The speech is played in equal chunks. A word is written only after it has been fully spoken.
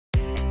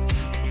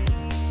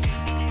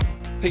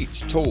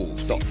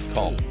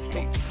Pete'sTools.com.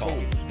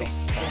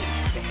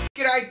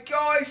 G'day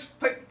guys,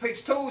 Pete's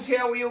Tools,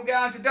 how are we all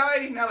going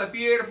today? Another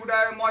beautiful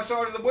day on my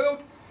side of the world.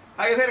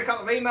 Hey, I've had a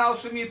couple of emails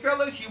from you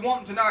fellas. You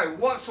want to know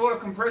what sort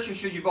of compressor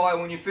should you buy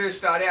when you first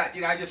start out,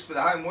 you know, just for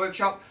the home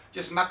workshop,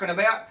 just mucking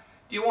about.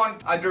 Do you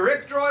want a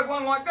direct drive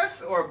one like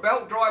this or a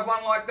belt drive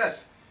one like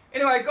this?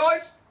 Anyway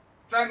guys,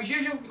 same as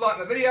usual, if you like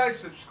my videos,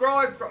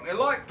 subscribe, drop me a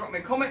like, drop me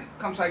a comment,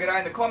 come say good day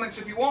in the comments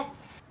if you want.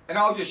 And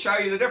I'll just show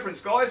you the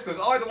difference guys, because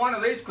either one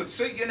of these could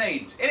suit your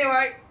needs.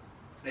 Anyway,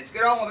 let's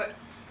get on with it.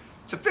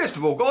 So first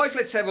of all guys,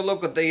 let's have a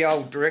look at the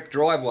old direct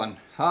drive one.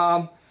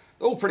 All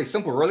pretty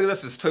simple really.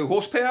 This is 2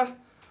 horsepower.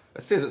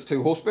 It says it's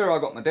 2 horsepower, I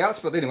got my doubts,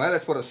 but anyway,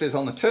 that's what it says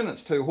on the tin.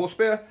 It's 2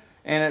 horsepower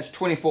and it's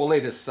 24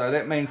 litres. So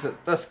that means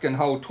that this can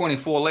hold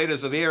 24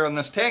 litres of air in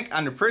this tank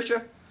under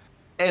pressure.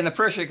 And the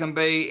pressure can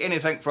be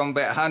anything from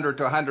about 100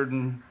 to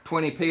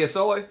 120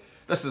 psi.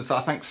 This is,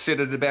 I think,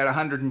 set at about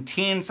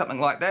 110, something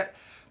like that.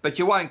 But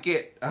you won't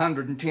get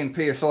 110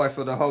 psi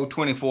for the whole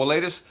 24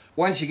 litres.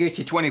 Once you get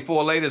your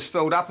 24 litres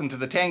filled up into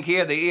the tank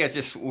here, the air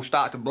just will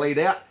start to bleed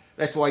out.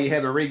 That's why you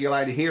have a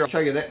regulator here. I'll show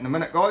you that in a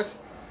minute guys.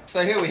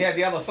 So here we have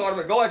the other side of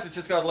it guys. It's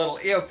just got a little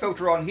air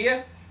filter on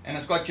here, and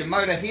it's got your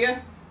motor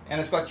here, and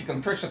it's got your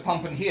compressor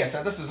pump in here.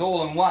 So this is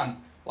all in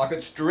one, like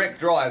it's direct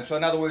drive. So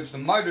in other words, the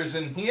motor's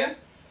in here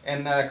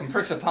and the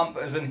compressor pump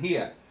is in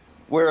here.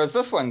 Whereas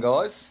this one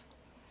guys,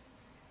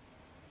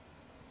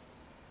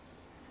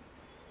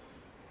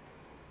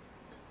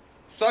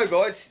 so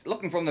guys,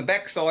 looking from the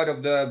back side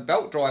of the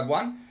belt drive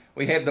one,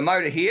 we have the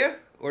motor here,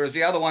 whereas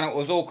the other one it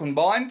was all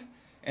combined,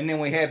 and then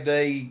we have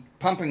the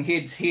pumping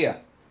heads here.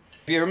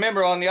 If you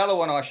remember on the other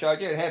one I showed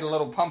you, it had a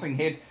little pumping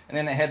head and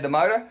then it had the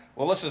motor.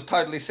 Well, this is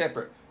totally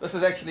separate. This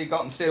has actually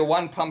got, instead of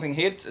 1 pumping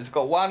head, it's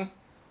got 1,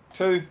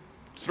 2,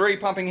 3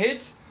 pumping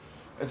heads.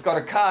 It's got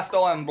a cast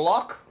iron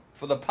block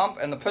for the pump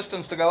and the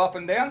pistons to go up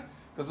and down,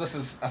 because this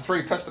is a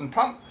 3 piston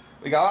pump.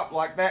 We go up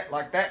like that,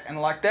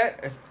 and like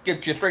that. It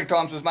gives you 3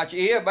 times as much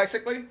air,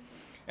 basically.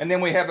 And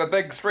then we have a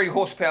big 3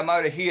 horsepower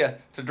motor here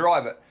to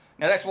drive it.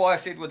 Now that's why I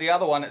said with the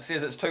other one it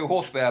says it's 2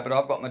 horsepower, but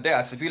I've got my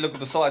doubts. If you look at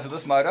the size of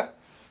this motor,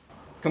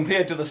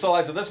 compared to the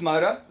size of this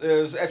motor,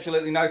 there's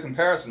absolutely no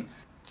comparison.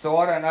 So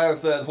I don't know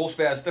if the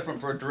horsepower is different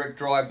for a direct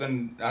drive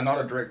than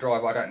not a direct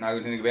drive. I don't know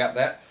anything about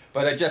that.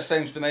 But it just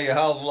seems to me a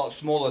hell of a lot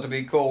smaller to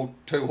be called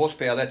 2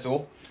 horsepower, that's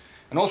all.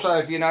 And also,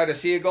 if you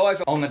notice here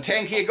guys, on the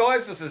tank here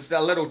guys, this is a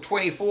little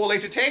 24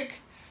 litre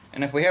tank.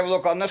 And if we have a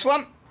look on this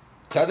one,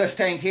 so this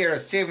tank here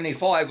is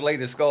 75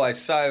 litres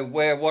guys. So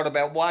we're what,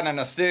 about 1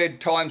 1/3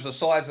 times the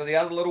size of the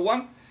other little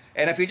one.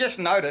 And if you just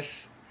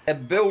notice a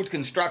build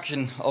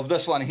construction of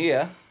this one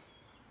here,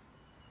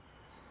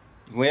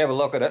 we have a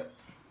look at it.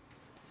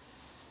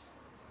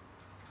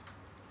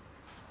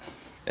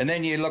 And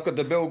then you look at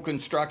the build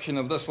construction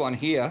of this one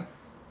here,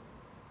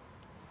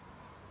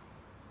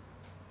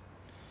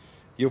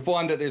 you'll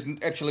find that there's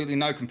absolutely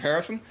no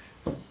comparison.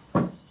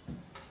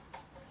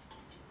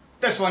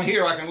 This one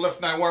here I can lift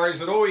no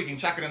worries at all. You can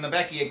chuck it in the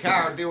back of your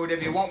car and do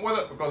whatever you want with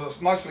it, because it's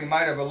mostly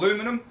made of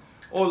aluminum.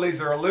 All these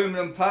are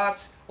aluminum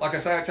parts. Like I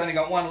say, it's only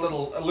got 1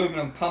 little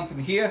aluminum pump in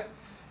here,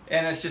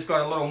 and it's just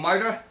got a little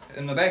motor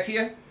in the back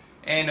here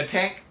and a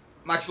tank,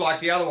 much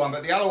like the other one,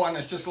 but the other one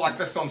is just like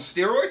this on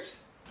steroids.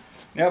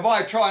 Now if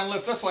I try and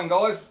lift this one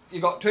guys,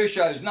 you got 2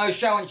 shows, no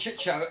show and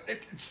shit show.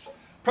 It's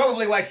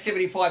probably weighs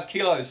 75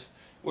 kilos,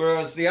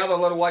 whereas the other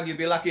little one you'd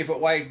be lucky if it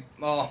weighed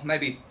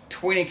maybe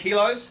 20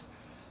 kilos.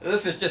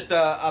 This is just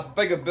a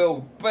bigger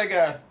build,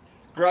 bigger,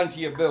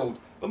 gruntier build.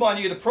 But mind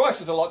you, the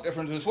price is a lot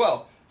different as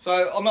well.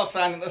 So I'm not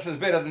saying that this is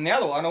better than the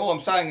other one. All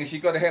I'm saying is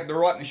you've got to have the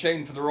right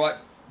machine for the right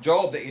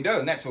job that you do,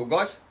 and that's all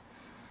guys.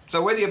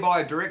 So whether you buy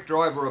a direct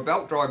drive or a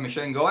belt drive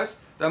machine guys,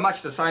 they're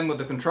much the same with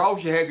the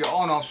controls. You have your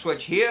on off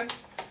switch here.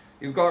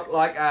 You've got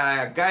like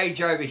a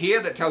gauge over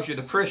here that tells you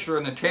the pressure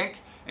in the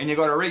tank, and you've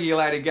got a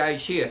regulator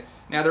gauge here.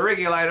 Now the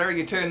regulator,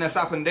 you turn this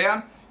up and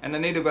down, and the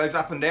needle goes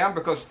up and down,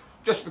 because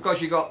just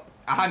because you got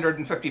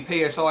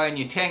 150 psi in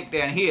your tank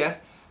down here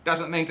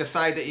doesn't mean to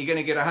say that you're going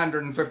to get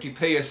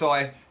 150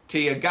 psi to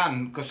your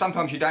gun, because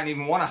sometimes you don't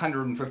even want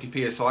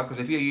 150 psi, because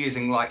if you're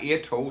using like air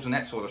tools and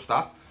that sort of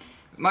stuff,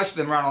 most of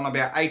them run on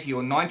about 80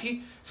 or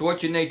 90. So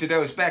what you need to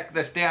do is back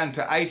this down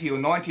to 80 or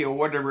 90 or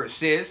whatever it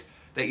says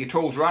that your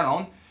tools run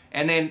on,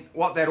 and then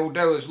what that'll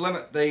do is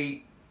limit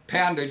the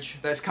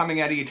poundage that's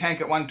coming out of your tank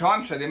at one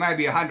time. So there may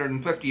be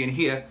 150 in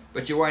here,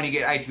 but you only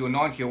get 80 or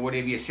 90 or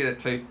whatever you set it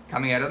to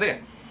coming out of there.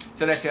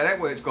 So that's how that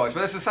works guys.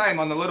 But it's the same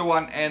on the little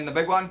one and the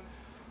big one,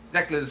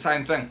 exactly the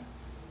same thing.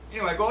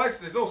 Anyway guys,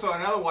 there's also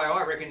another way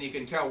I reckon you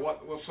can tell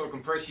what sort of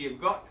compressor you've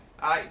got.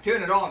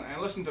 Turn it on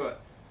and listen to it.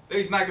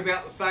 These make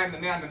about the same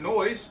amount of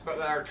noise, but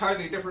they're a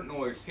totally different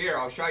noise. Here,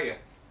 I'll show you.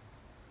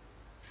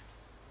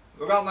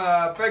 We've got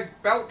my big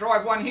belt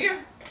drive one here.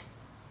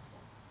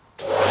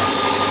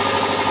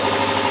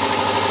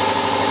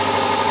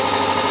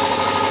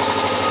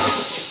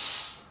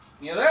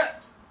 Hear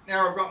that?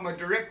 Now I've got my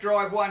direct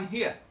drive one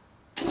here.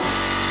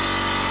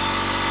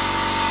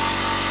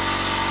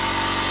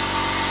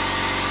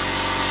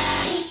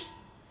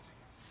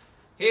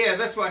 Here,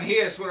 this one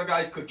here sort of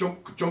goes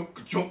ka-chunk, ka-chunk,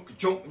 ka-chunk,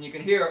 ka-chunk, and you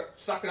can hear it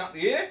sucking up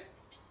the air.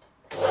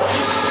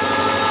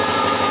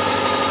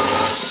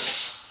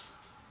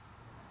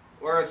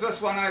 Whereas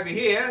this one over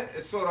here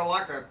is sort of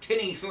like a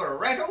tinny sort of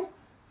rattle.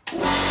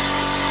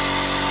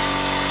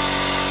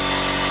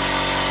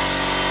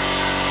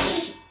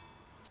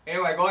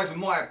 Anyway guys, in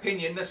my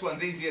opinion, this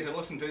one's easier to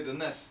listen to than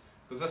this,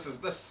 because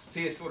this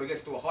here sort of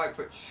gets to a high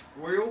pitched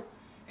squeal,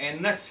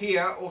 and this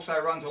here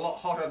also runs a lot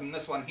hotter than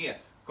this one here,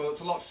 because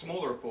it's a lot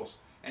smaller of course.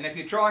 And if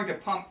you're trying to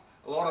pump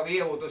a lot of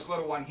air with this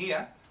little one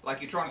here,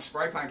 like you're trying to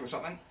spray paint or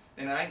something,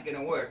 then it ain't going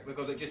to work,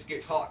 because it just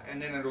gets hot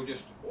and then it'll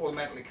just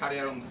automatically cut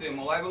out on the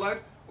thermal overload.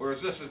 Whereas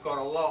this has got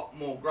a lot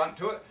more grunt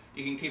to it.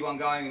 You can keep on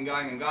going and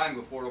going and going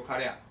before it'll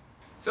cut out.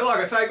 So like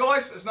I say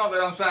guys, it's not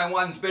that I'm saying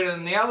one's better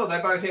than the other. They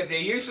both have their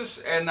uses,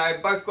 and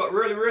they've both got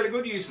really, really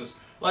good uses.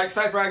 Like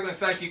say for argument's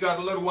sake, you got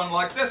a little one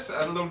like this,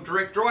 a little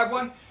direct drive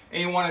one,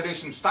 and you want to do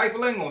some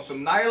stapling or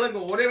some nailing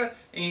or whatever,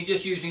 and you're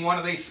just using one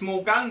of these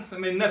small guns. I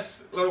mean,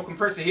 this little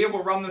compressor here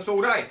will run this all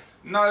day.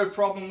 No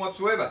problem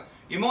whatsoever.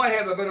 You might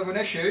have a bit of an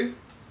issue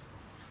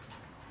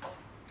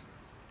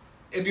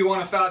if you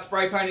want to start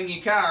spray painting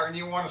your car and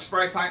you want to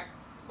spray paint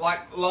like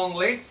long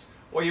lengths,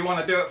 or you want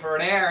to do it for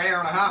an hour and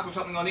a half or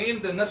something on the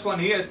end, then this one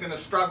here is going to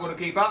struggle to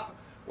keep up,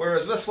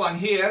 whereas this one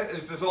here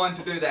is designed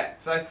to do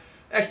that. So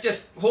that's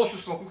just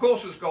horses for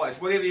courses guys.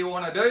 Whatever you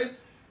want to do,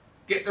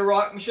 get the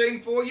right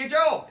machine for your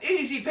job.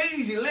 Easy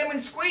peasy, lemon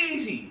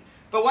squeezy.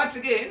 But once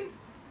again,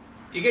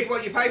 you get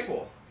what you pay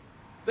for.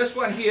 This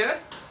one here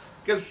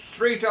gives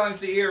 3 times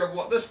the air of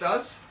what this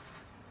does,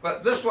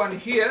 but this one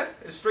here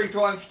is 3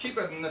 times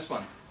cheaper than this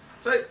one.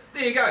 So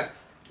there you go.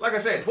 Like I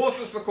said,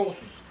 horses for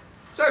courses.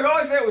 So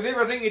guys, that was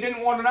everything you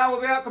didn't want to know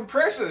about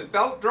compressors,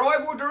 belt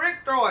drive or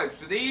direct drive.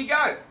 So there you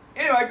go.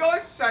 Anyway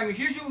guys, same as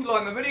usual,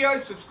 like my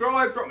videos,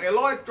 subscribe, drop me a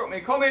like, drop me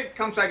a comment,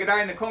 come say good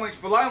day in the comments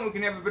below and we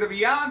can have a bit of a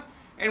yarn.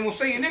 And we'll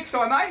see you next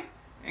time, eh?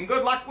 And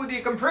good luck with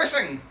your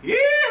compressing. Yeah!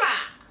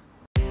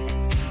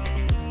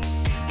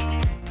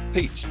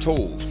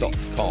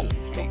 Pete'sTools.com